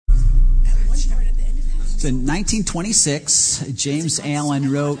So in 1926, James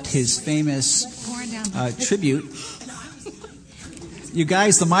Allen wrote his famous tribute. You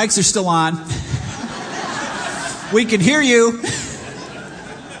guys, the mics are still on. We can hear you.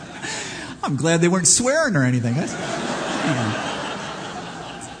 I'm glad they weren't swearing or anything.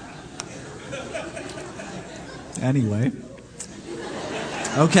 Anyway.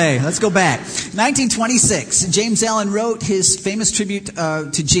 Okay, let's go back. 1926, James Allen wrote his famous tribute to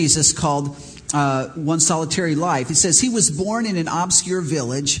Jesus called One Solitary Life. He says, he was born in an obscure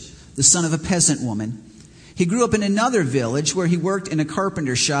village, the son of a peasant woman. He grew up in another village where he worked in a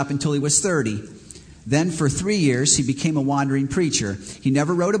carpenter shop until he was 30. Then for 3 years, he became a wandering preacher. He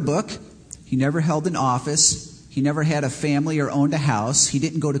never wrote a book. He never held an office. He never had a family or owned a house. He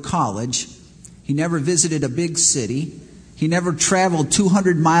didn't go to college. He never visited a big city. He never traveled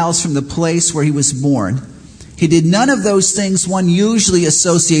 200 miles from the place where he was born. He did none of those things one usually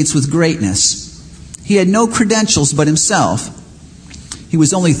associates with greatness. He had no credentials but himself. He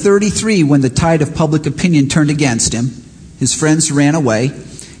was only 33 when the tide of public opinion turned against him. His friends ran away.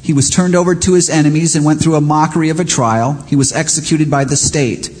 He was turned over to his enemies and went through a mockery of a trial. He was executed by the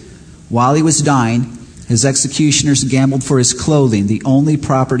state. While he was dying, his executioners gambled for his clothing, the only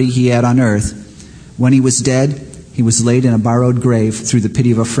property he had on earth. When he was dead, he was laid in a borrowed grave through the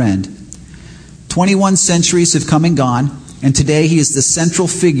pity of a friend. 21 centuries have come and gone, and today he is the central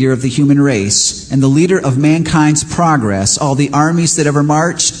figure of the human race and the leader of mankind's progress. All the armies that ever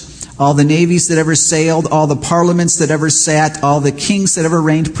marched, all the navies that ever sailed, all the parliaments that ever sat, all the kings that ever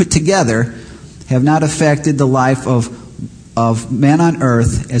reigned put together have not affected the life of man on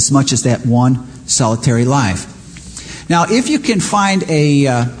earth as much as that one solitary life. Now, if you can find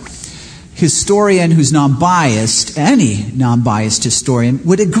a historian who's non-biased, any non-biased historian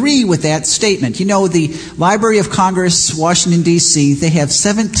would agree with that statement. You know, the Library of Congress, Washington, D.C., they have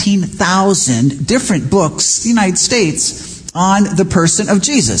 17,000 different books, the United States, on the person of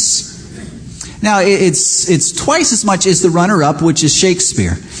Jesus. Now, it's twice as much as the runner-up, which is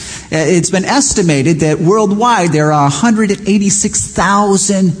Shakespeare. It's been estimated that worldwide there are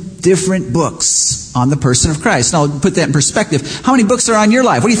 186,000 different books on the person of Christ. Now, put that in perspective. How many books are on your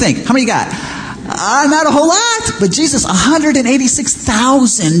life? What do you think? How many you got? Not a whole lot, but Jesus,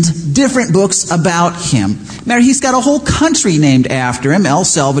 186,000 different books about him. Matter, he's got a whole country named after him, El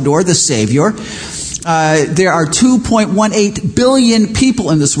Salvador, the Savior. There are 2.18 billion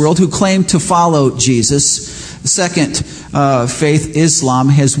people in this world who claim to follow Jesus. The second faith, Islam,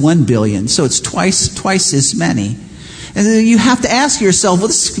 has 1 billion, so it's twice as many. And then you have to ask yourself, well,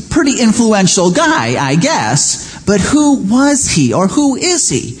 this is a pretty influential guy, I guess, but who was he or who is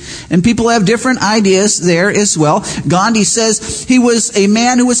he? And people have different ideas there as well. Gandhi says he was a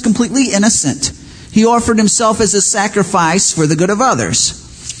man who was completely innocent. He offered himself as a sacrifice for the good of others.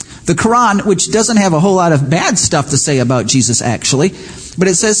 The Quran, which doesn't have a whole lot of bad stuff to say about Jesus actually, but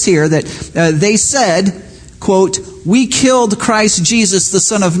it says here that they said, quote, "We killed Christ Jesus, the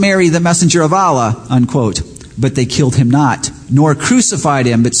son of Mary, the messenger of Allah," unquote. But they killed him not, nor crucified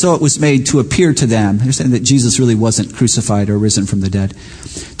him, but so it was made to appear to them. They're saying that Jesus really wasn't crucified or risen from the dead.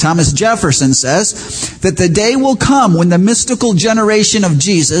 Thomas Jefferson says that the day will come when the mystical generation of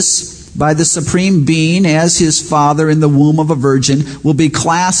Jesus, by the Supreme Being as his father in the womb of a virgin, will be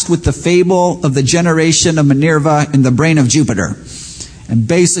classed with the fable of the generation of Minerva in the brain of Jupiter. And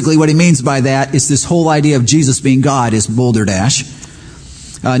basically what he means by that is this whole idea of Jesus being God is balderdash.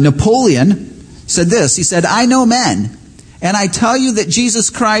 Napoleon said this. He said, "I know men, and I tell you that Jesus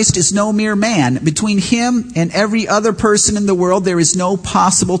Christ is no mere man. Between him and every other person in the world, there is no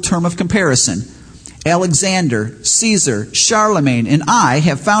possible term of comparison. Alexander, Caesar, Charlemagne, and I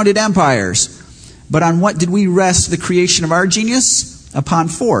have founded empires. But on what did we rest the creation of our genius? Upon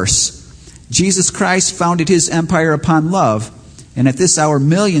force. Jesus Christ founded his empire upon love, and at this hour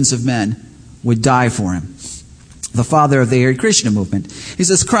millions of men would die for him." The father of the Hare Krishna movement. He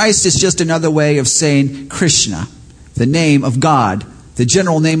says Christ is just another way of saying Krishna, the name of God, the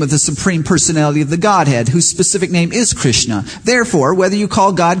general name of the Supreme Personality of the Godhead, whose specific name is Krishna. Therefore, whether you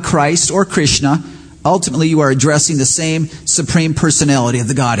call God Christ or Krishna, ultimately you are addressing the same Supreme Personality of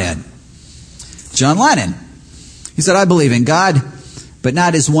the Godhead. John Lennon. He said, "I believe in God, but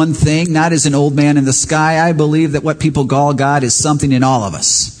not as one thing, not as an old man in the sky. I believe that what people call God is something in all of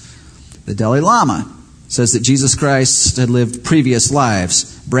us." The Dalai Lama says that Jesus Christ had lived previous lives.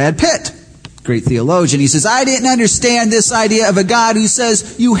 Brad Pitt, great theologian, he says, "I didn't understand this idea of a God who says,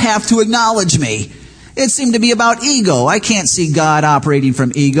 you have to acknowledge me. It seemed to be about ego. I can't see God operating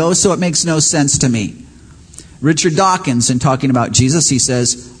from ego, so it makes no sense to me." Richard Dawkins, in talking about Jesus, he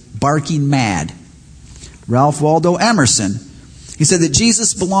says, "barking mad." Ralph Waldo Emerson, he said that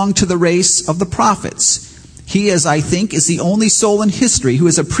Jesus belonged to the race of the prophets. He, as I think, is the only soul in history who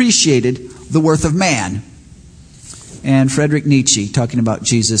has appreciated the worth of man. And Friedrich Nietzsche, talking about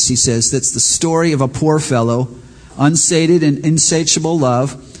Jesus, he says, that's the story of a poor fellow, unsated and insatiable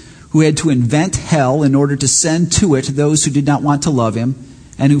love, who had to invent hell in order to send to it those who did not want to love him,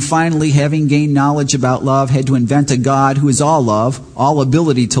 and who finally, having gained knowledge about love, had to invent a God who is all love, all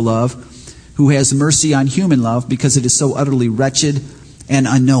ability to love, who has mercy on human love because it is so utterly wretched and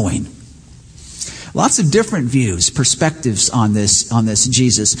unknowing. Lots of different views, perspectives on this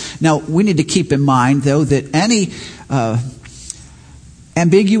Jesus. Now, we need to keep in mind, though, that any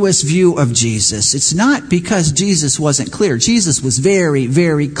ambiguous view of Jesus, it's not because Jesus wasn't clear. Jesus was very,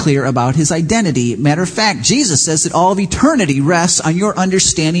 very clear about his identity. Matter of fact, Jesus says that all of eternity rests on your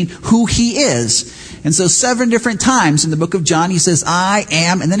understanding who he is. And so 7 different times in the book of John, he says, I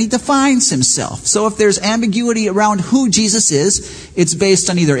am, and then he defines himself. So if there's ambiguity around who Jesus is, it's based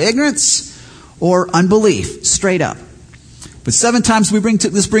on either ignorance or unbelief, straight up. But 7 times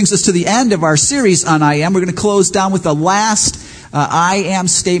this brings us to the end of our series on I am. We're going to close down with the last I am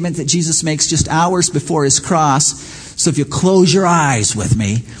statement that Jesus makes just hours before his cross. So if you close your eyes with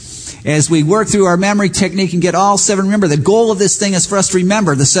me, as we work through our memory technique and get all 7, remember the goal of this thing is for us to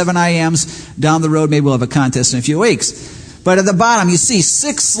remember the 7 I ams. Down the road, maybe we'll have a contest in a few weeks. But at the bottom, you see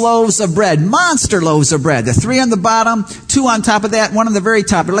 6 loaves of bread, monster loaves of bread. The 3 on the bottom, 2 on top of that, 1 on the very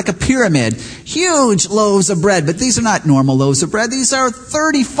top. They're like a pyramid. Huge loaves of bread. But these are not normal loaves of bread. These are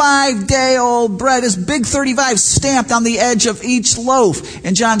 35-day-old bread. This big 35 stamped on the edge of each loaf.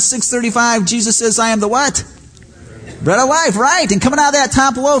 In John 6:35, Jesus says, I am the what? Bread of life, right. And coming out of that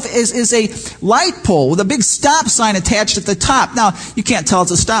top loaf is a light pole with a big stop sign attached at the top. Now, you can't tell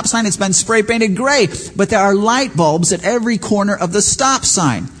it's a stop sign. It's been spray painted gray. But there are light bulbs at every corner of the stop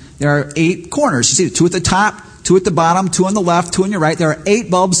sign. There are 8 corners. You see 2 at the top, 2 at the bottom, 2 on the left, 2 on your right. There are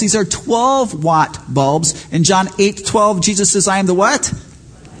 8 bulbs. These are 12-watt bulbs. In John 8:12, Jesus says, I am the what?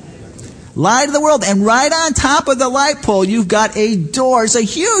 Light of the world. And right on top of the light pole, you've got a door. It's a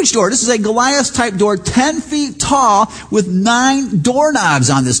huge door. This is a Goliath-type door, 10 feet tall, with 9 doorknobs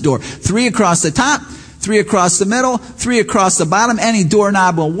on this door. 3 across the top, 3 across the middle, 3 across the bottom. Any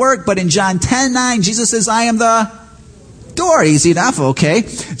doorknob will work. But in John 10:9, Jesus says, I am the door. Easy enough, okay.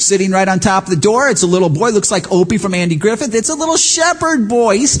 Sitting right on top of the door, it's a little boy. Looks like Opie from Andy Griffith. It's a little shepherd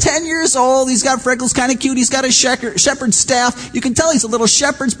boy. He's 10 years old. He's got freckles, kind of cute. He's got a shepherd's staff. You can tell he's a little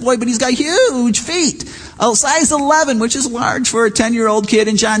shepherd's boy, but he's got huge feet. A size 11, which is large for a 10-year-old kid.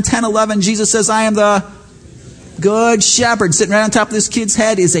 In John 10:11, Jesus says, I am the good shepherd. Sitting right on top of this kid's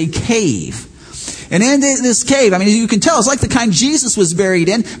head is a cave. And in this cave, you can tell, it's like the kind Jesus was buried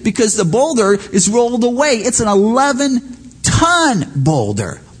in because the boulder is rolled away. It's an 11-ton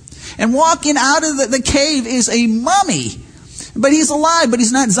boulder. And walking out of the cave is a mummy. But he's alive, but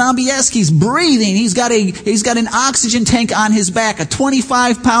he's not zombie-esque. He's breathing. He's got an oxygen tank on his back, a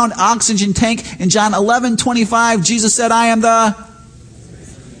 25-pound oxygen tank. In John 11:25, Jesus said, I am the...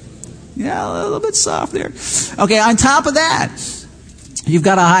 Yeah, a little bit soft there. Okay, on top of that, you've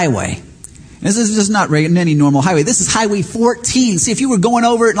got a highway. This is just not any normal highway. This is Highway 14. See, if you were going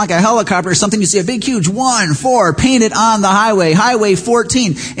over it like a helicopter or something, you see a big, huge 1-4 painted on the highway. Highway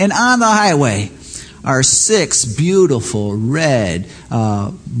 14. And on the highway are 6 beautiful, red,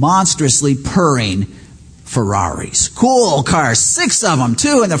 monstrously purring Ferraris. Cool cars. 6 of them.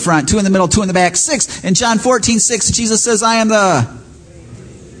 2 in the front, 2 in the middle, 2 in the back. 6. In John 14:6, Jesus says, I am the...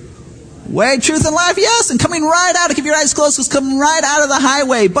 way, truth, and life, yes. And coming right out, keep your eyes closed, because coming right out of the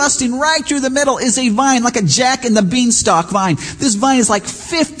highway, busting right through the middle, is a vine, like a Jack and the Beanstalk vine. This vine is like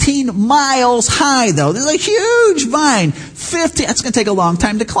 15 miles high, though. There's a huge vine. That's going to take a long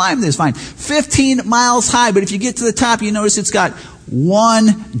time to climb this vine. 15 miles high, but if you get to the top, you notice it's got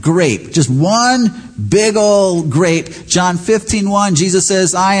 1 grape. Just 1 big old grape. John 15:1, Jesus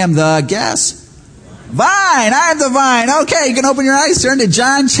says, I am the, guess? Vine. I am the vine. Okay, you can open your eyes. Turn to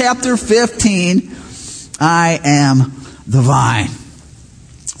John chapter 15. I am the vine.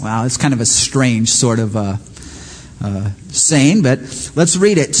 Wow, it's kind of a strange sort of saying, but let's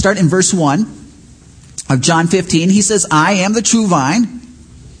read it. Start in verse 1 of John 15. He says, I am the true vine,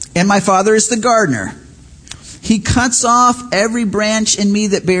 and my Father is the gardener. He cuts off every branch in me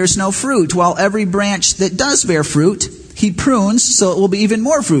that bears no fruit, while every branch that does bear fruit, he prunes so it will be even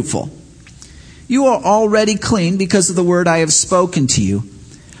more fruitful. You are already clean because of the word I have spoken to you.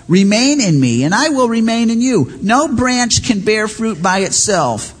 Remain in me, and I will remain in you. No branch can bear fruit by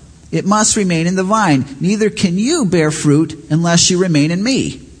itself. It must remain in the vine. Neither can you bear fruit unless you remain in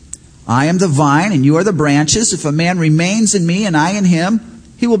me. I am the vine, and you are the branches. If a man remains in me and I in him,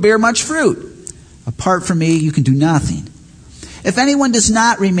 he will bear much fruit. Apart from me, you can do nothing. If anyone does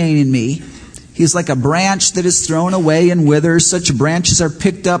not remain in me, he He is like a branch that is thrown away and withers. Such branches are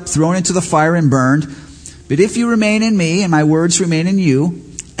picked up, thrown into the fire, and burned. But if you remain in me, and my words remain in you,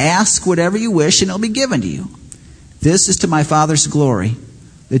 ask whatever you wish, and it will be given to you. This is to my Father's glory,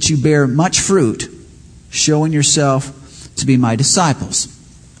 that you bear much fruit, showing yourself to be my disciples.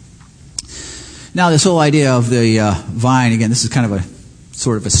 Now, this whole idea of the vine, again, this is kind of a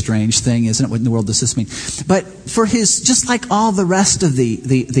sort of a strange thing, isn't it? What in the world does this mean? But for his, just like all the rest of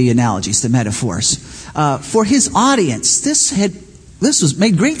the analogies, the metaphors, for his audience, this was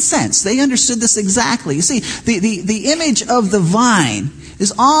made great sense. They understood this exactly. You see, the image of the vine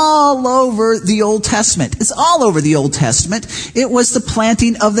is all over the Old Testament. It's all over the Old Testament. It was the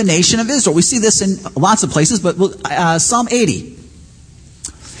planting of the nation of Israel. We see this in lots of places, but Psalm 80.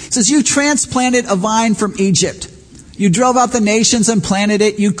 It says, you transplanted a vine from Egypt. You drove out the nations and planted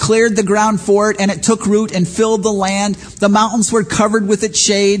it. You cleared the ground for it, and it took root and filled the land. The mountains were covered with its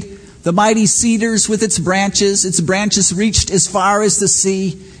shade. The mighty cedars with its branches reached as far as the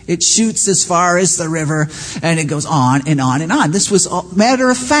sea. It shoots as far as the river, and it goes on and on and on. This was,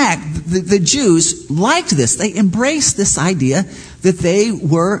 matter of fact, the Jews liked this. They embraced this idea that they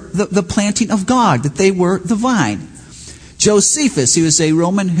were the planting of God, that they were the vine. Josephus, he was a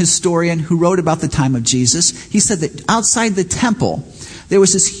Roman historian who wrote about the time of Jesus. He said that outside the temple, there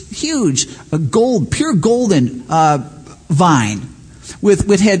was this huge pure golden vine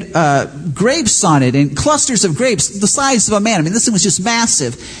with had grapes on it and clusters of grapes the size of a man. I mean, this thing was just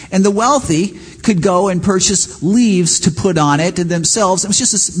massive. And the wealthy could go and purchase leaves to put on it and themselves. It was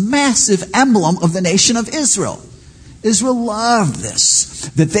just this massive emblem of the nation of Israel. Israel loved this,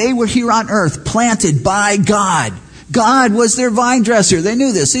 that they were here on earth, planted by God. God was their vine dresser. They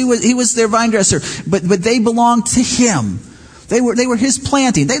knew this. He was their vine dresser. But they belonged to Him. They were His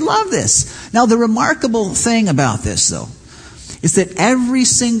planting. They loved this. Now, the remarkable thing about this, though, is that every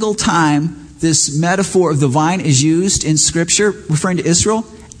single time this metaphor of the vine is used in Scripture, referring to Israel,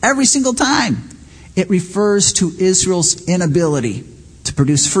 every single time, it refers to Israel's inability to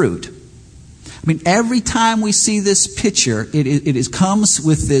produce fruit. I mean, every time we see this picture, it comes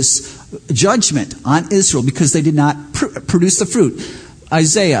with this judgment on Israel because they did not produce the fruit.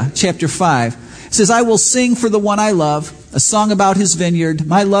 Isaiah chapter 5 says, I will sing for the one I love, a song about his vineyard.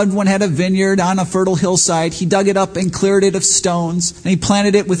 My loved one had a vineyard on a fertile hillside. He dug it up and cleared it of stones, and he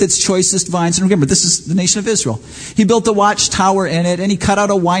planted it with its choicest vines. And remember, this is the nation of Israel. He built a watchtower in it, and he cut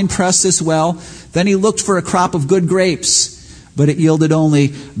out a winepress as well. Then he looked for a crop of good grapes, but it yielded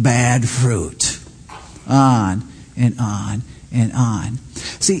only bad fruit. On and on and on.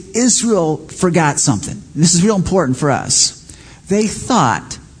 See, Israel forgot something. This is real important for us. They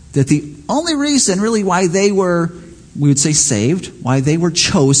thought that the only reason really why they were, we would say, saved, why they were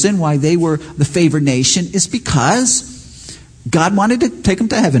chosen, why they were the favored nation is because God wanted to take them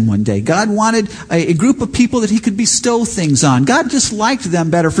to heaven one day. God wanted a group of people that He could bestow things on. God just liked them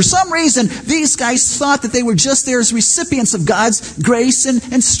better. For some reason, these guys thought that they were just there as recipients of God's grace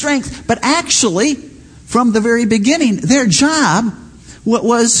and strength. But actually, from the very beginning, their job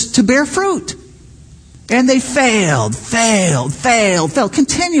was to bear fruit. And they failed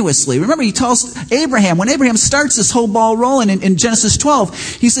continuously. Remember, He tells Abraham, when Abraham starts this whole ball rolling in Genesis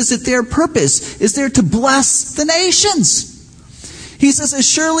 12, He says that their purpose is there to bless the nations. He says, as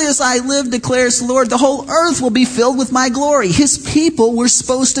surely as I live, declares the Lord, the whole earth will be filled with my glory. His people were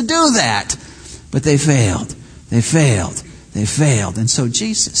supposed to do that. But they failed. And so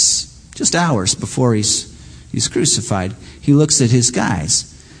Jesus, just hours before he's crucified, He looks at His guys.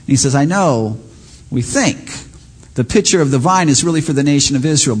 And He says, I know we think the picture of the vine is really for the nation of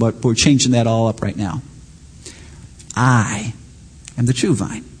Israel, but we're changing that all up right now. I am the true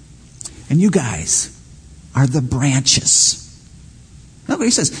vine, and you guys are the branches. Look what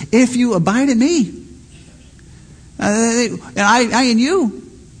He says. If you abide in me, and I in you,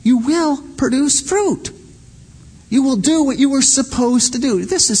 you will produce fruit. You will do what you were supposed to do.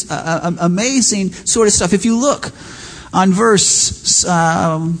 This is amazing sort of stuff. If you look on verse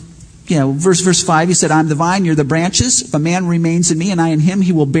 5, He said, I'm the vine, you're the branches. If a man remains in me and I in him,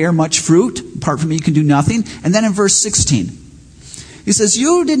 he will bear much fruit. Apart from me, you can do nothing. And then in verse 16, He says,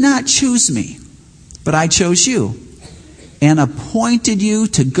 you did not choose me, but I chose you and appointed you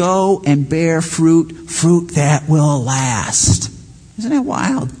to go and bear fruit that will last. Isn't that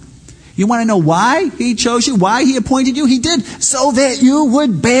wild? You want to know why He chose you? Why He appointed you? He did so that you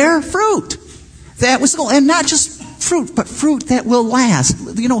would bear fruit. That was the goal. And not just fruit, but fruit that will last.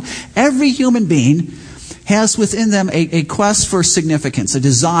 You know, every human being has within them a quest for significance, a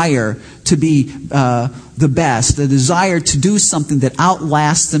desire to be the best, a desire to do something that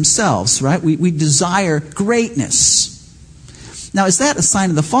outlasts themselves, right? We desire greatness. Now, is that a sign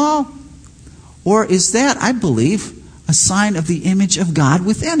of the fall? Or is that, I believe, a sign of the image of God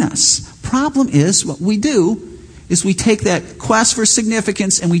within us? Problem is, what we do is we take that quest for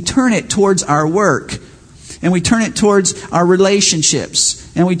significance and we turn it towards our work. And we turn it towards our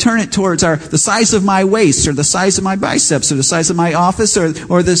relationships. And we turn it towards the size of my waist, or the size of my biceps, or the size of my office, or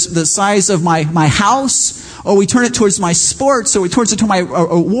the size of my house. Or we turn it towards my sports, or we turn it to my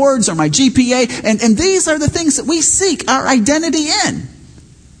awards, or my GPA. And these are the things that we seek our identity in.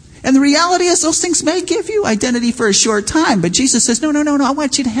 And the reality is those things may give you identity for a short time. But Jesus says, no, I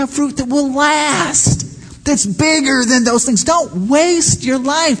want you to have fruit that will last. That's bigger than those things. Don't waste your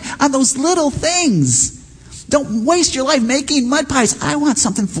life on those little things. Don't waste your life making mud pies. I want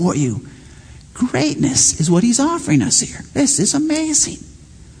something for you. Greatness is what he's offering us here. This is amazing.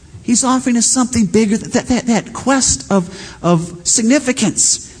 He's offering us something bigger, that quest of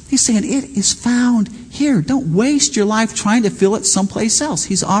significance. He's saying it is found here. Don't waste your life trying to fill it someplace else.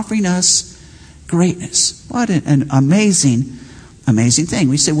 He's offering us greatness. What an amazing thing.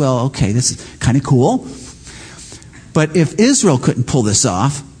 We say, well, okay, this is kind of cool. But if Israel couldn't pull this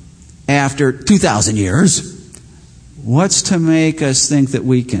off after 2,000 years, what's to make us think that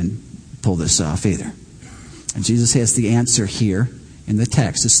we can pull this off either? And Jesus has the answer here in the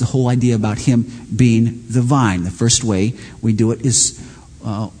text. It's the whole idea about him being the vine. The first way we do it is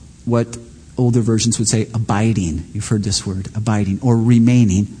what older versions would say, abiding. You've heard this word, abiding, or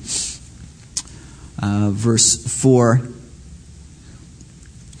remaining. Verse 4,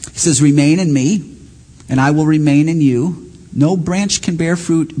 he says, remain in me, and I will remain in you. No branch can bear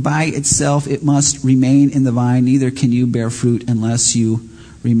fruit by itself. It must remain in the vine. Neither can you bear fruit unless you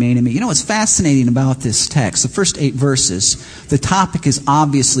remain in me. You know what's fascinating about this text? The first 8 verses, the topic is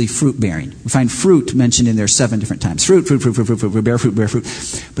obviously fruit bearing. We find fruit mentioned in there 7 different times. Fruit, bear fruit.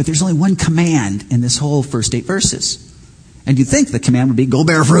 But there's only one command in this whole first 8 verses. And you'd think the command would be, go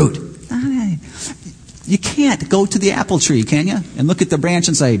bear fruit. You can't go to the apple tree, can you? And look at the branch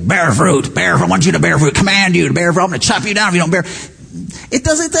and say, bear fruit. I want you to bear fruit. Command you to bear fruit. I'm going to chop you down if you don't bear.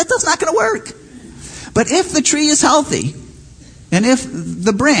 That's not going to work. But if the tree is healthy, and if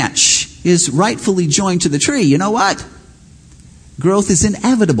the branch is rightfully joined to the tree, you know what? Growth is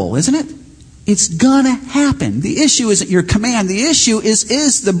inevitable, isn't it? It's going to happen. The issue isn't your command. The issue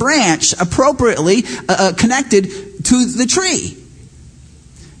is the branch appropriately connected to the tree?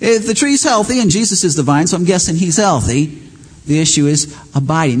 If the tree's healthy, and Jesus is the vine, so I'm guessing he's healthy, the issue is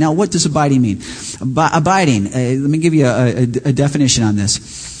abiding. Now, what does abiding mean? Abiding, let me give you a definition on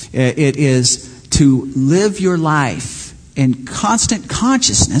this. It is to live your life in constant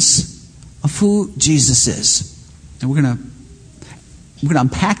consciousness of who Jesus is. And we're going to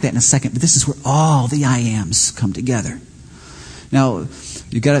unpack that in a second, but this is where all the I ams come together. Now,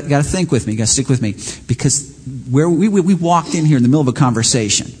 you got to think with me, you got to stick with me, because where we walked in here in the middle of a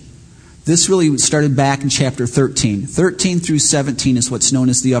conversation. This really started back in chapter 13. 13 through 17 is what's known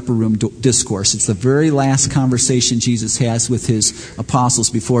as the upper room discourse. It's the very last conversation Jesus has with his apostles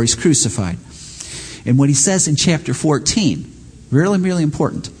before he's crucified. And what he says in chapter 14, really, really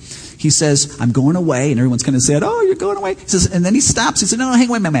important. He says, I'm going away, and everyone's going to say, oh, you're going away. He says, and then he stops. He says, no, hang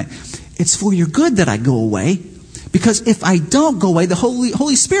on a minute. It's for your good that I go away, because if I don't go away, the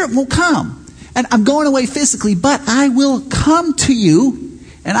Holy Spirit won't come. And I'm going away physically, but I will come to you,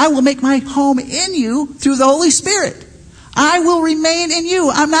 and I will make my home in you through the Holy Spirit. I will remain in you.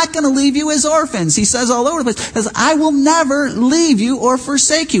 I'm not going to leave you as orphans. He says all over the place, says, I will never leave you or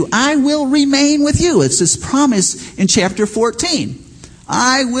forsake you. I will remain with you. It's this promise in chapter 14.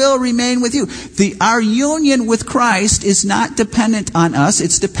 I will remain with you. Our union with Christ is not dependent on us.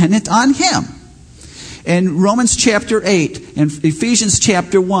 It's dependent on him. In Romans chapter 8 and Ephesians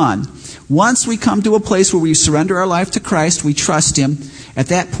chapter 1, once we come to a place where we surrender our life to Christ, we trust him, at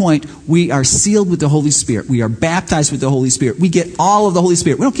that point, we are sealed with the Holy Spirit. We are baptized with the Holy Spirit. We get all of the Holy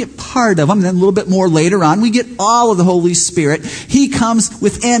Spirit. We don't get part of him, and then a little bit more later on. We get all of the Holy Spirit. He comes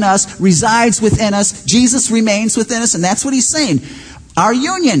within us, resides within us. Jesus remains within us, and that's what he's saying. Our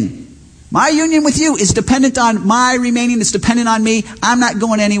union, my union with you, is dependent on my remaining. It's dependent on me. I'm not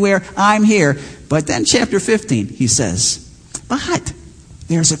going anywhere. I'm here. But then chapter 15, he says, but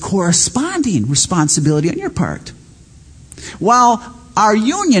there's a corresponding responsibility on your part. While our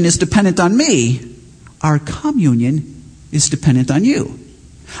union is dependent on me, our communion is dependent on you.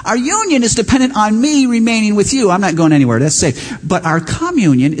 Our union is dependent on me remaining with you. I'm not going anywhere, that's safe. But our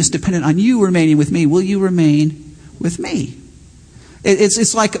communion is dependent on you remaining with me. Will you remain with me?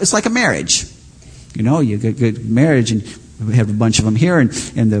 It's like a marriage. You know, you get good marriage, and We have a bunch of them here, and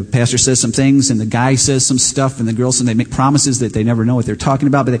the pastor says some things, and the guy says some stuff, and the girls, and they make promises that they never know what they're talking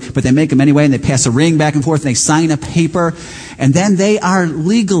about, but they make them anyway, and they pass a ring back and forth, and they sign a paper, and then they are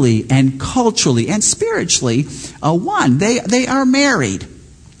legally and culturally and spiritually one. They are married.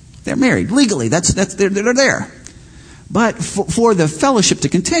 They're married legally. They're there. But for the fellowship to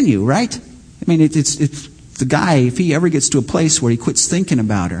continue, right? I mean, it's the guy, if he ever gets to a place where he quits thinking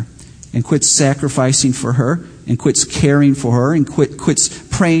about her, and quits sacrificing for her, and quits caring for her, and quits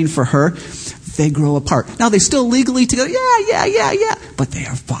praying for her, they grow apart. Now, they still legally together, yeah, but they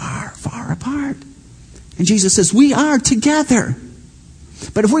are far, far apart. And Jesus says, we are together.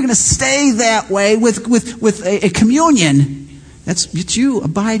 But if we're going to stay that way with a communion, it's you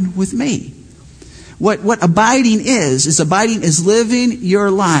abiding with me. What abiding is living your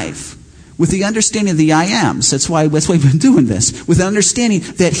life with the understanding of the I ams. That's why we've been doing this. With the understanding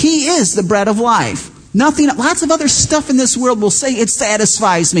that He is the bread of life. Lots of other stuff in this world will say it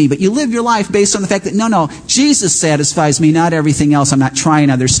satisfies me, but you live your life based on the fact that no, Jesus satisfies me, not everything else. I'm not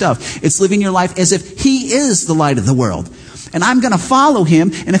trying other stuff. It's living your life as if He is the light of the world. And I'm going to follow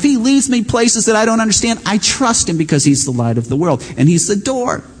Him, and if He leads me places that I don't understand, I trust Him because He's the light of the world, and He's the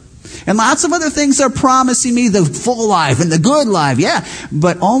door. And lots of other things are promising me the full life and the good life, yeah.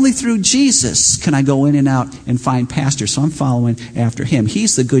 But only through Jesus can I go in and out and find pasture. So I'm following after Him.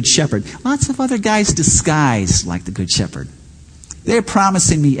 He's the good shepherd. Lots of other guys disguise like the good shepherd. They're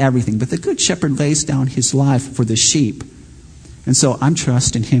promising me everything, but the good shepherd lays down his life for the sheep. And so I'm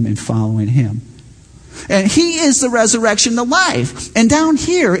trusting Him and following Him. And He is the resurrection, the life. And down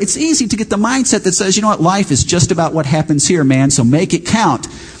here, it's easy to get the mindset that says, you know what, life is just about what happens here, man, so make it count.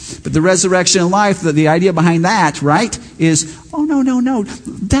 But the resurrection and life, the idea behind that, right, is, oh, no.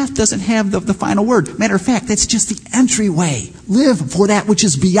 Death doesn't have the final word. Matter of fact, that's just the entryway. Live for that which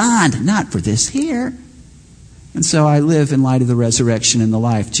is beyond, not for this here. And so I live in light of the resurrection and the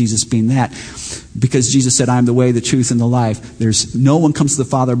life, Jesus being that. Because Jesus said, I'm the way, the truth, and the life. There's no one comes to the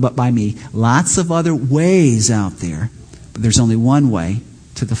Father but by me. Lots of other ways out there, but there's only one way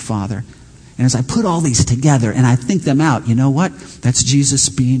to the Father. And as I put all these together and I think them out, you know what? That's Jesus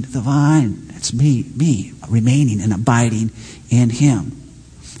being the vine. That's me remaining and abiding in Him.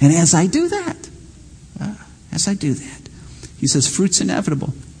 And as I do that, He says, fruit's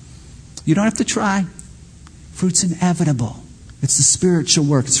inevitable. You don't have to try. Fruit's inevitable. It's the spiritual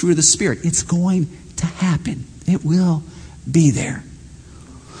work. It's fruit of the Spirit. It's going to happen. It will be there.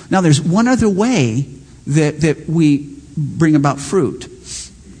 Now, there's one other way that we bring about fruit.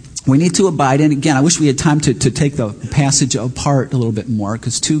 We need to abide. And again, I wish we had time to take the passage apart a little bit more,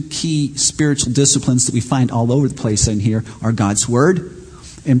 because two key spiritual disciplines that we find all over the place in here are God's Word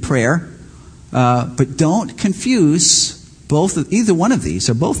and prayer. But don't confuse either one of these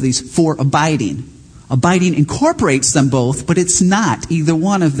or both of these for abiding. Abiding incorporates them both, but it's not either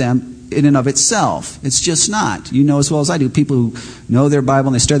one of them in and of itself. It's just not. You know as well as I do, people who know their Bible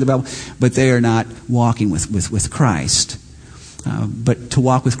and they study the Bible, but they are not walking with Christ. But to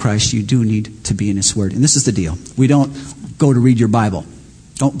walk with Christ, you do need to be in His Word. And this is the deal. We don't go to read your Bible.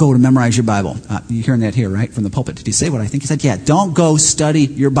 Don't go to memorize your Bible. You're hearing that here, right? From the pulpit. Did he say what I think he said? Yeah, don't go study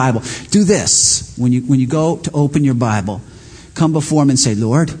your Bible. Do this. When you go to open your Bible, come before Him and say,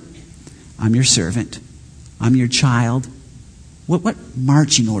 Lord, I'm your servant. I'm your child. What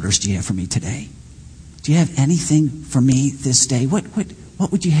marching orders do you have for me today? Do you have anything for me this day? What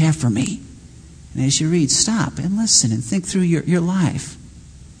would you have for me? And as you read, stop and listen and think through your life.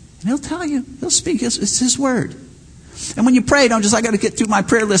 And He'll tell you. He'll speak. It's His Word. And when you pray, don't just, I got to get through my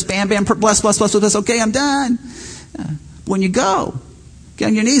prayer list. Bam, bam, bless. Okay, I'm done. When you go, get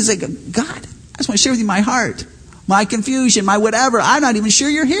on your knees and say, God, I just want to share with you my heart. My confusion, my whatever. I'm not even sure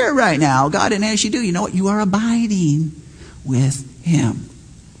you're here right now, God. And as you do, you know what? You are abiding with Him.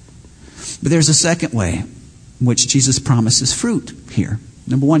 But there's a second way in which Jesus promises fruit here.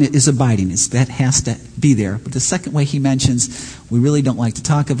 Number one is abiding. That has to be there. But the second way He mentions, we really don't like to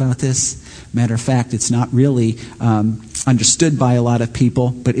talk about this. Matter of fact, it's not really understood by a lot of people.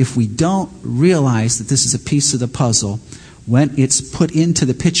 But if we don't realize that this is a piece of the puzzle, when it's put into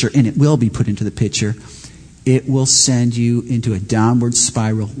the picture, and it will be put into the picture, it will send you into a downward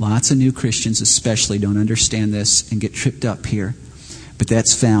spiral. Lots of new Christians especially don't understand this and get tripped up here. But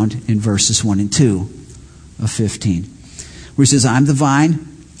that's found in verses 1 and 2 of 15. Where He says, I'm the vine,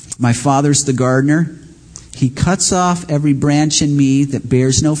 my Father's the gardener. He cuts off every branch in me that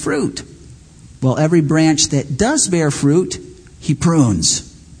bears no fruit. Well, every branch that does bear fruit, He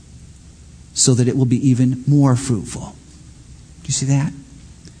prunes, so that it will be even more fruitful. Do you see that?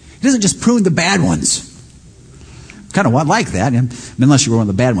 He doesn't just prune the bad ones. Kind of like that, unless you were one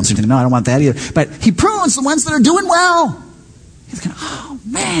of the bad ones. No, I don't want that either. But He prunes the ones that are doing well. You're thinking, oh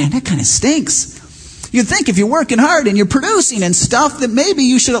man, that kind of stinks. You'd think if you're working hard and you're producing and stuff, that maybe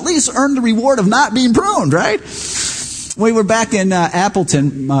you should at least earn the reward of not being pruned, right? We were back in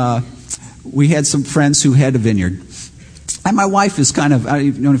Appleton. We had some friends who had a vineyard. And my wife is kind of, I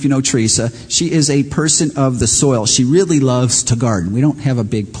don't know if you know Teresa, she is a person of the soil. She really loves to garden. We don't have a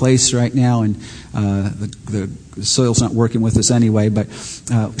big place right now, and the soil's not working with us anyway, but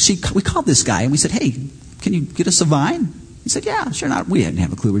we called this guy and we said, hey, can you get us a vine? He said, yeah, sure, not. We didn't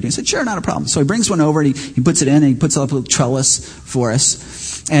have a clue we were doing. He said, sure, not a problem. So he brings one over and he puts it in and he puts up a little trellis for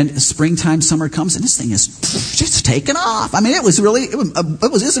us. And springtime, summer comes, and this thing is just taken off. I mean, it was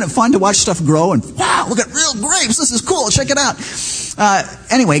isn't it fun to watch stuff grow? And wow, look at real grapes. This is cool. Check it out.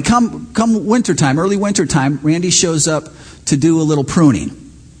 Anyway, come wintertime, early wintertime, Randy shows up to do a little pruning.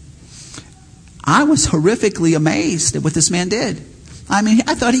 I was horrifically amazed at what this man did. I mean,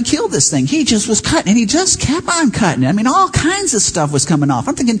 I thought he killed this thing. He just was cutting, and he just kept on cutting. I mean, all kinds of stuff was coming off.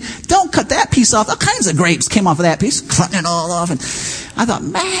 I'm thinking, don't cut that piece off. All kinds of grapes came off of that piece, cutting it all off. And I thought,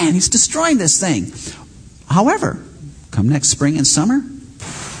 man, he's destroying this thing. However, come next spring and summer,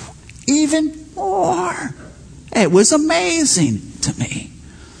 even more. It was amazing to me.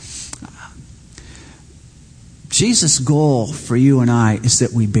 Jesus' goal for you and I is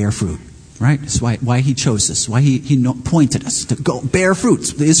that we bear fruit. Right? That's why he chose us. Why he pointed us to go bear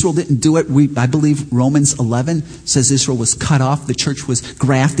fruits. Israel didn't do it. I believe Romans 11 says Israel was cut off. The church was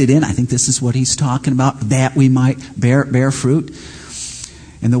grafted in. I think this is what he's talking about, that we might bear fruit.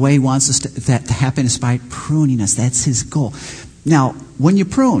 And the way he wants us that to happen is by pruning us. That's his goal. Now, when you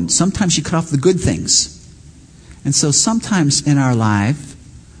prune, sometimes you cut off the good things. And so sometimes in our life,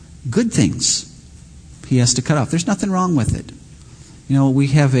 good things he has to cut off. There's nothing wrong with it. You know, we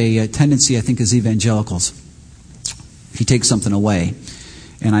have a tendency, I think, as evangelicals, if you take something away,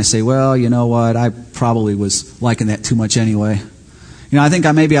 and I say, well, you know what, I probably was liking that too much anyway. You know, I think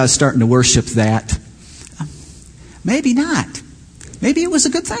maybe I was starting to worship that. Maybe not. Maybe it was a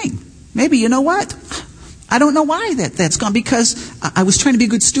good thing. Maybe, you know what, I don't know why that's gone, because I was trying to be a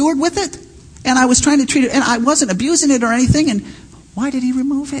good steward with it, and I was trying to treat it, and I wasn't abusing it or anything, and why did he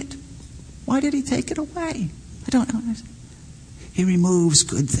remove it? Why did he take it away? I don't know. He removes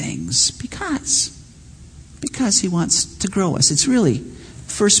good things because he wants to grow us. It's really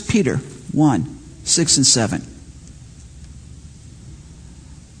 1 Peter 1, 6 and 7.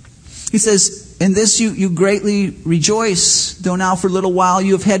 He says, in this you greatly rejoice, though now for a little while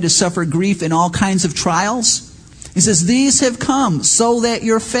you have had to suffer grief in all kinds of trials. He says, these have come so that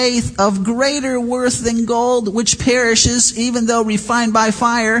your faith of greater worth than gold, which perishes even though refined by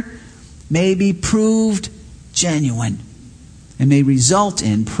fire, may be proved genuine, and may result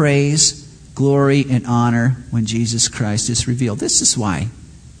in praise, glory, and honor when Jesus Christ is revealed. This is why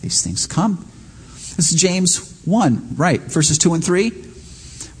these things come. This is James 1, right, verses 2 and 3,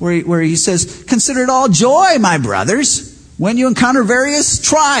 where he says, consider it all joy, my brothers, when you encounter various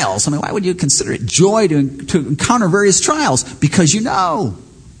trials. I mean, why would you consider it joy to encounter various trials? Because you know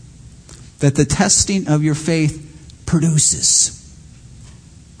that the testing of your faith produces.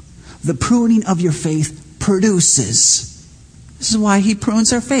 The pruning of your faith produces. This is why he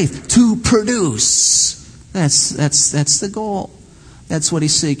prunes our faith, to produce. That's the goal. That's what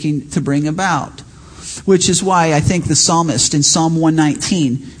he's seeking to bring about. Which is why I think the psalmist in Psalm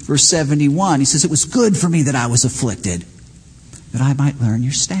 119, verse 71, he says, it was good for me that I was afflicted, that I might learn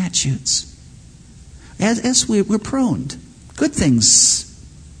your statutes. As we're pruned. Good things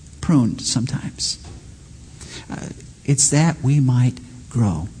pruned sometimes. It's that we might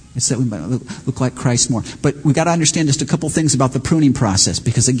grow. It's that we might look like Christ more. But we've got to understand just a couple things about the pruning process,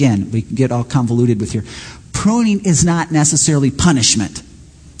 because again, we can get all convoluted with here. Pruning is not necessarily punishment.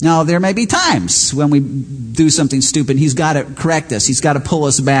 Now, there may be times when we do something stupid. He's got to correct us. He's got to pull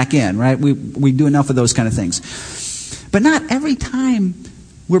us back in, right? We do enough of those kind of things. But not every time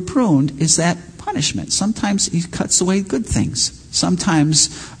we're pruned is that punishment. Sometimes he cuts away good things. Sometimes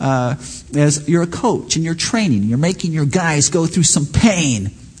as you're a coach and you're training, you're making your guys go through some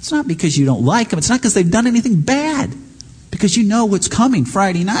pain. It's not because you don't like them. It's not because they've done anything bad. Because you know what's coming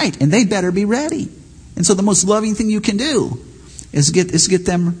Friday night, and they better be ready. And so the most loving thing you can do is get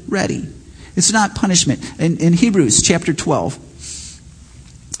them ready. It's not punishment. In Hebrews chapter 12,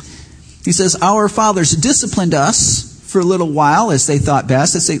 he says, our fathers disciplined us for a little while as they thought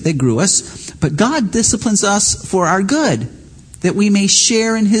best, as they grew us. But God disciplines us for our good, that we may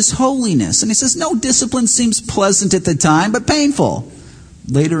share in his holiness. And he says, no discipline seems pleasant at the time, but painful.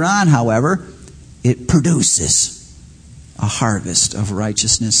 Later on, however, it produces a harvest of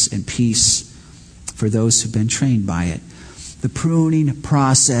righteousness and peace for those who've been trained by it. The pruning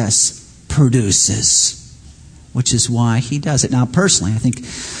process produces. which is why he does it. Now, personally, I think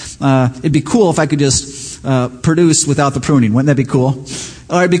it'd be cool if I could just produce without the pruning. Wouldn't that be cool?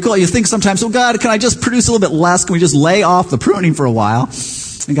 Or it'd be cool. You think sometimes, oh, God, can I just produce a little bit less? Can we just lay off the pruning for a while?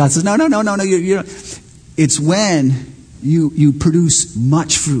 And God says, no. It's when you produce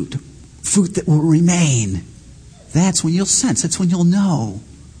much fruit that will remain. That's when you'll sense. That's when you'll know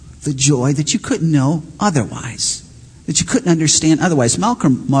the joy that you couldn't know otherwise, that you couldn't understand otherwise.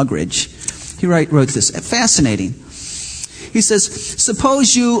 Malcolm Muggeridge, he wrote this. Fascinating. He says,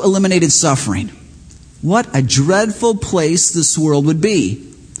 suppose you eliminated suffering. What a dreadful place this world would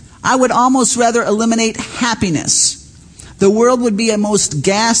be. I would almost rather eliminate happiness. The world would be a most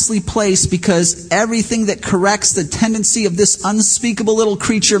ghastly place because everything that corrects the tendency of this unspeakable little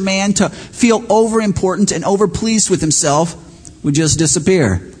creature man to feel overimportant and overpleased with himself would just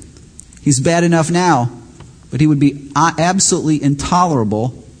disappear. He's bad enough now, but he would be absolutely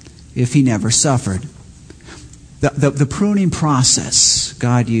intolerable if he never suffered. The pruning process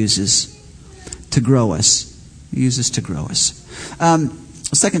God uses to grow us. He uses to grow us.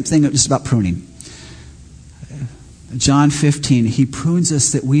 Second thing just about pruning. John 15, he prunes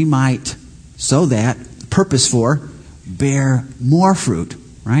us that we might, so that, purpose for, bear more fruit,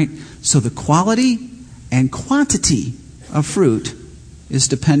 right? So the quality and quantity of fruit is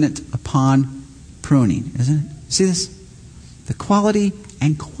dependent upon pruning, isn't it? See this? The quality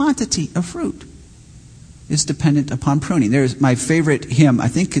and quantity of fruit is dependent upon pruning. There's my favorite hymn. I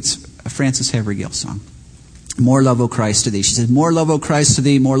think it's a Frances Havergal song. More love, O Christ, to thee. She says, more love, O Christ, to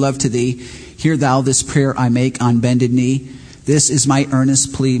thee, more love to thee. Hear thou this prayer I make on bended knee. This is my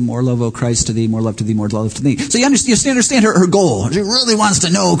earnest plea. More love, O Christ, to thee, more love to thee, more love to thee. So you understand her goal. She really wants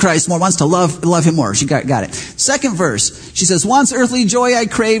to know Christ more, wants to love him more. She got it. Second verse, she says, once earthly joy I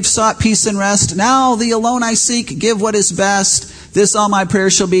craved, sought peace and rest. Now thee alone I seek, give what is best. This all my prayer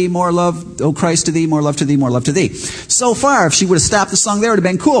shall be, more love, O Christ, to thee, more love to thee, more love to thee. So far, if she would have stopped the song there, it would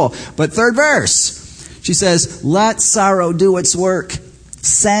have been cool. But third verse, she says, let sorrow do its work.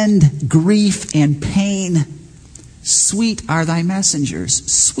 Send grief and pain. Sweet are thy messengers.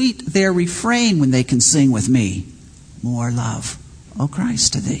 Sweet their refrain when they can sing with me. More love, O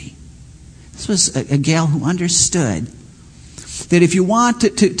Christ, to thee. This was a gal who understood that if you want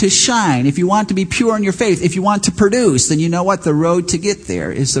to shine, if you want to be pure in your faith, if you want to produce, then you know what? The road to get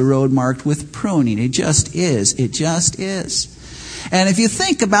there is the road marked with pruning. It just is. It just is. And if you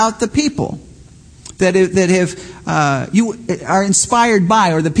think about the people that you are inspired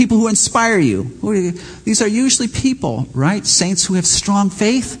by, or the people who inspire you. These are usually people, right? Saints who have strong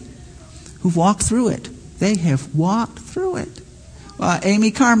faith, who've walked through it. They have walked through it.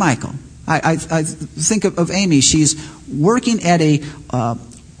 Amy Carmichael. I think of Amy. She's working at a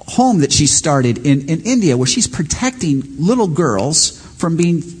home that she started in India, where she's protecting little girls from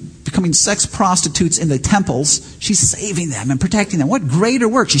becoming sex prostitutes in the temples. She's saving them and protecting them. What greater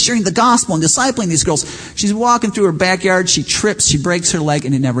work. She's sharing the gospel and discipling these girls. She's walking through her backyard. She trips. She breaks her leg,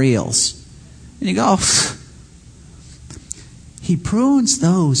 and it never heals. And you go, he prunes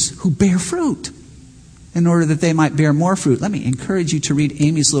those who bear fruit in order that they might bear more fruit. Let me encourage you to read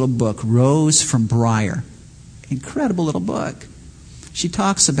Amy's little book, Rose from Briar. Incredible little book. She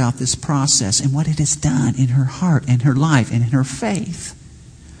talks about this process and what it has done in her heart and her life and in her faith.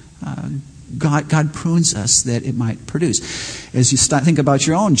 God prunes us that it might produce. As you think about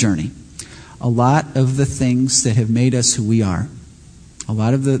your own journey, a lot of the things that have made us who we are, a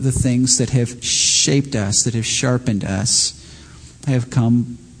lot of the things that have shaped us, that have sharpened us, have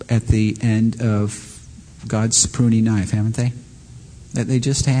come at the end of God's pruning knife, haven't they? That they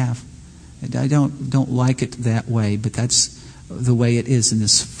just have. I don't like it that way, but that's the way it is in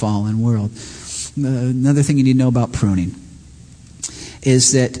this fallen world. Another thing you need to know about pruning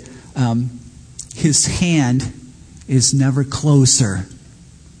is that his hand is never closer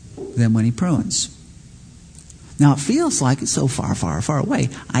than when he prunes. Now, it feels like it's so far, far, far away.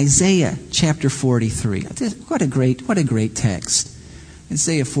 Isaiah chapter 43. What a great text.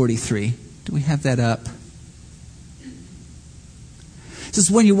 Isaiah 43. Do we have that up? It says,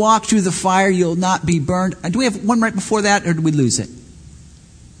 when you walk through the fire, you'll not be burned. Do we have one right before that, or did we lose it?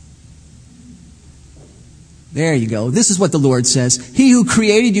 There you go. This is what the Lord says. He who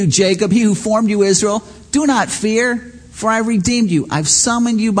created you, Jacob, he who formed you, Israel, do not fear, for I redeemed you. I've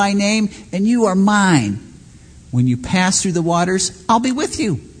summoned you by name, and you are mine. When you pass through the waters, I'll be with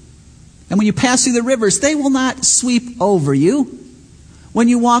you. And when you pass through the rivers, they will not sweep over you. When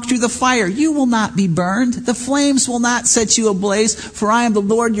you walk through the fire, you will not be burned. The flames will not set you ablaze, for I am the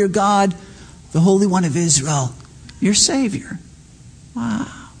Lord your God, the Holy One of Israel, your Savior. Wow,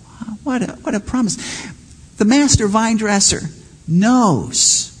 what a promise. The master vine dresser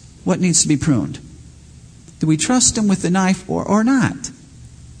knows what needs to be pruned. Do we trust Him with the knife or not?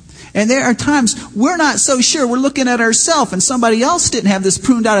 And there are times we're not so sure. We're looking at ourselves and somebody else didn't have this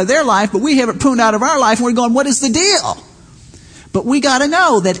pruned out of their life, but we have it pruned out of our life and we're going, what is the deal? But we got to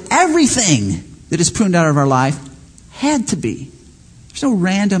know that everything that is pruned out of our life had to be. There's no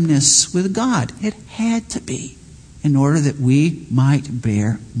randomness with God. It had to be in order that we might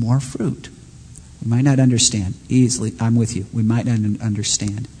bear more fruit. We might not understand easily. I'm with you. We might not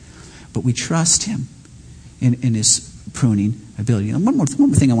understand. But we trust Him in His pruning ability. And one more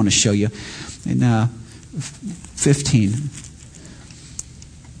thing I want to show you. In 15,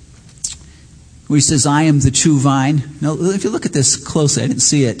 where He says, I am the true vine. Now, if you look at this closely, I didn't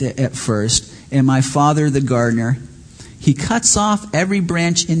see it at first. And my Father, the gardener, He cuts off every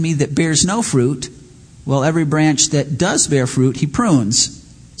branch in me that bears no fruit, while every branch that does bear fruit, He prunes,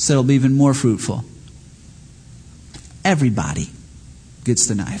 so it'll be even more fruitful. Everybody gets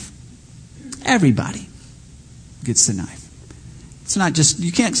the knife. Everybody gets the knife. It's not just,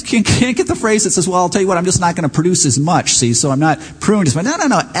 you can't get the phrase that says, well, I'll tell you what, I'm just not going to produce as much, see, so I'm not pruned as much.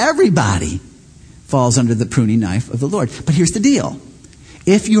 No. Everybody falls under the pruning knife of the Lord. But here's the deal.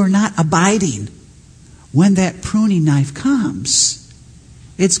 If you're not abiding, when that pruning knife comes,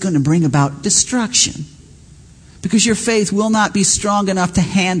 it's going to bring about destruction. Because your faith will not be strong enough to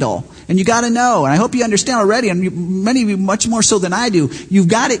handle. And you got to know, and I hope you understand already, and many of you much more so than I do, you've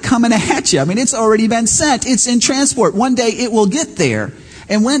got it coming at you. I mean, it's already been sent. It's in transport. One day it will get there.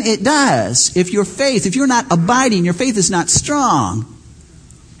 And when it does, if you're not abiding, your faith is not strong,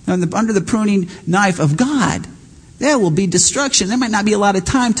 under the pruning knife of God, there will be destruction. There might not be a lot of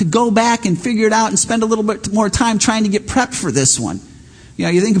time to go back and figure it out and spend a little bit more time trying to get prepped for this one. You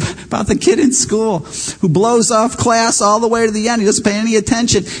know, you think about the kid in school who blows off class all the way to the end. He doesn't pay any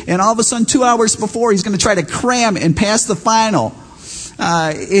attention. And all of a sudden, 2 hours before, he's going to try to cram and pass the final.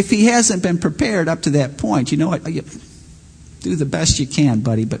 If he hasn't been prepared up to that point, you know what? Do the best you can,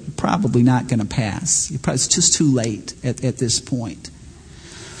 buddy, but probably not going to pass. It's just too late at this point.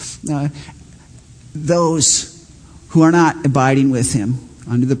 Those who are not abiding with Him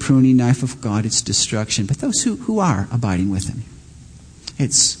under the pruning knife of God, it's destruction. But those who are abiding with Him,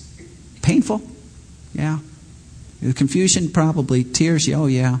 it's painful, yeah. The confusion, probably. Tears, oh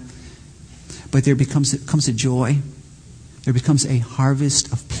yeah. But there comes a joy. There becomes a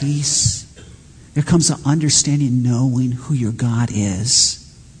harvest of peace. There comes an understanding, knowing who your God is.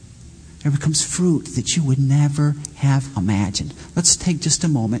 There becomes fruit that you would never have imagined. Let's take just a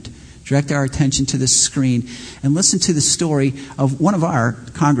moment, direct our attention to the screen, and listen to the story of one of our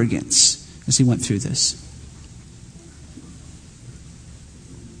congregants as he went through this.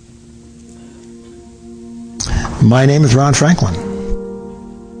 My name is Ron Franklin.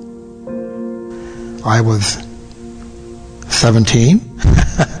 I was 17.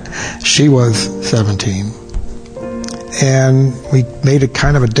 She was 17. And we made a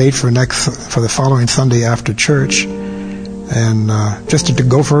kind of a date for the following Sunday after church, and just to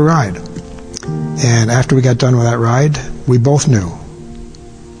go for a ride. And after we got done with that ride, we both knew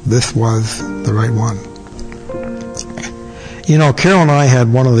this was the right one. You know, Carol and I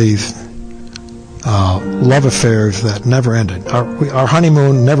had one of these love affairs that never ended. Our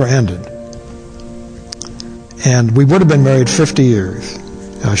honeymoon never ended. And we would have been married 50 years.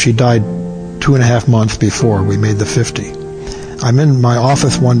 She died 2.5 months before we made the 50. I'm in my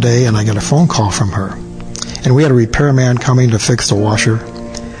office one day and I get a phone call from her. And we had a repairman coming to fix the washer.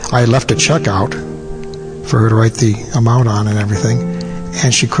 I had left a check out for her to write the amount on and everything,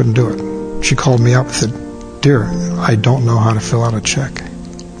 and she couldn't do it. She called me up and said, "Dear, I don't know how to fill out a check."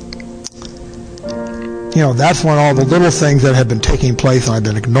 You know, that's when all the little things that had been taking place and I'd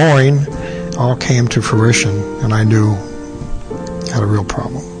been ignoring all came to fruition, and I knew I had a real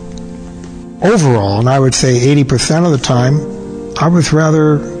problem. Overall, and I would say 80% of the time, I was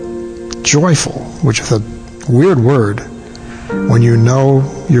rather joyful, which is a weird word when you know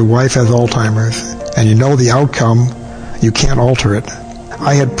your wife has Alzheimer's and you know the outcome, you can't alter it.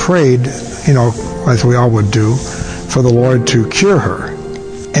 I had prayed, you know, as we all would do, for the Lord to cure her.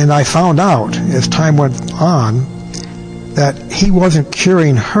 And I found out, as time went on, that He wasn't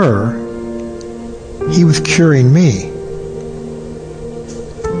curing her, He was curing me.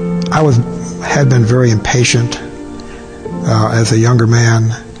 I had been very impatient as a younger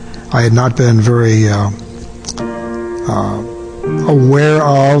man. I had not been very aware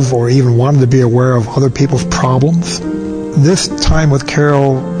of or even wanted to be aware of other people's problems. This time with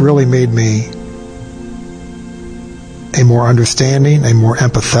Carol really made me a more understanding, a more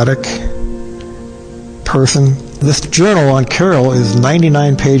empathetic person. This journal on Carol is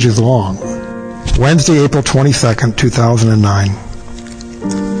 99 pages long. Wednesday, April 22nd, 2009.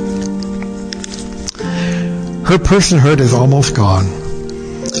 Her personhood is almost gone.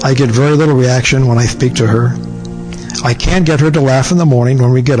 I get very little reaction when I speak to her. I can get her to laugh in the morning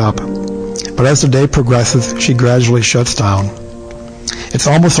when we get up, but as the day progresses, she gradually shuts down. It's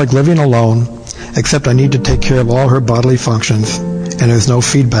almost like living alone, except I need to take care of all her bodily functions, and there's no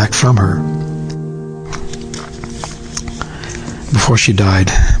feedback from her. Before she died,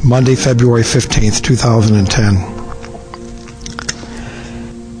 Monday, February 15th,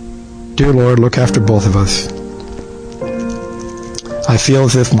 2010. Dear Lord, look after both of us. I feel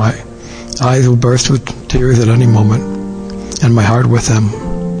as if my eyes will burst with tears at any moment, and my heart with them.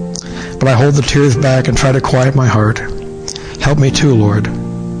 But I hold the tears back and try to quiet my heart. Help me too, Lord.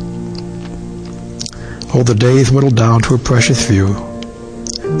 Hold the days whittled down to a precious few.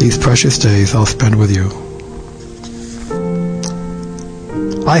 These precious days I'll spend with you.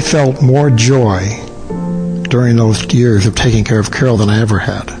 I felt more joy during those years of taking care of Carol than I ever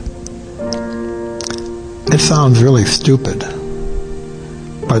had. It sounds really stupid,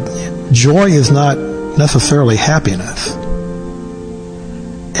 but joy is not necessarily happiness.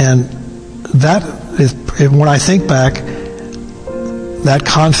 And that is, when I think back, that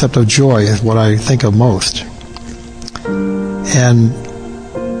concept of joy is what I think of most. And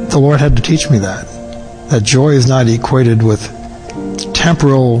the Lord had to teach me that joy is not equated with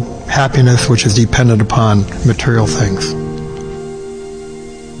temporal happiness which is dependent upon material things.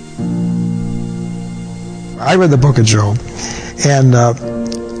 I read the book of Job, and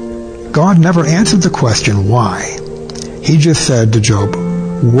God never answered the question why. He just said to Job,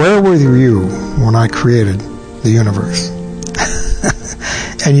 where were you when I created the universe?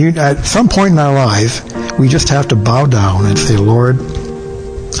 And at some point in our lives, we just have to bow down and say, Lord,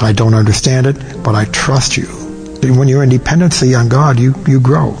 I don't understand it, but I trust you. And when you're in dependency on God, you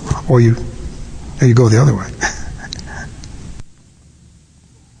grow, or you go the other way.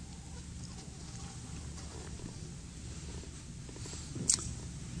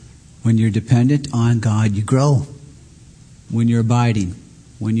 When you're dependent on God, you grow. When you're abiding,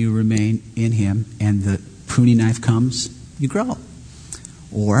 when you remain in Him and the pruning knife comes, you grow.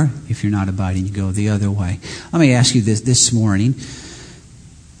 Or, if you're not abiding, you go the other way. Let me ask you this morning.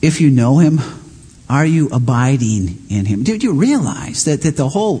 If you know Him, are you abiding in Him? Do you realize that the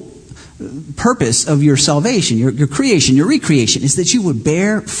whole purpose of your salvation, your creation, your recreation, is that you would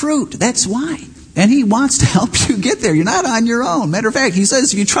bear fruit? That's why. And He wants to help you get there. You're not on your own. Matter of fact, He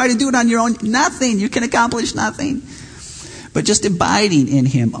says if you try to do it on your own, nothing. You can accomplish nothing. But just abiding in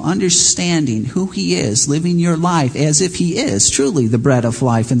Him, understanding who He is, living your life as if He is truly the bread of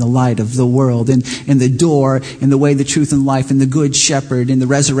life and the light of the world and the door and the way, the truth, and life and the good shepherd and the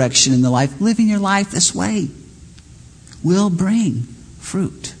resurrection and the life. Living your life this way will bring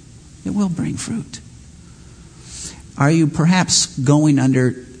fruit. It will bring fruit. Are you perhaps going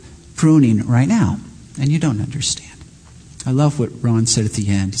under pruning right now and you don't understand? I love what Ron said at the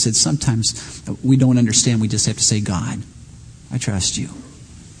end. He said sometimes we don't understand. We just have to say, God, I trust you.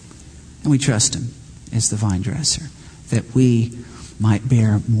 And we trust Him as the vine dresser, that we might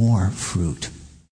bear more fruit.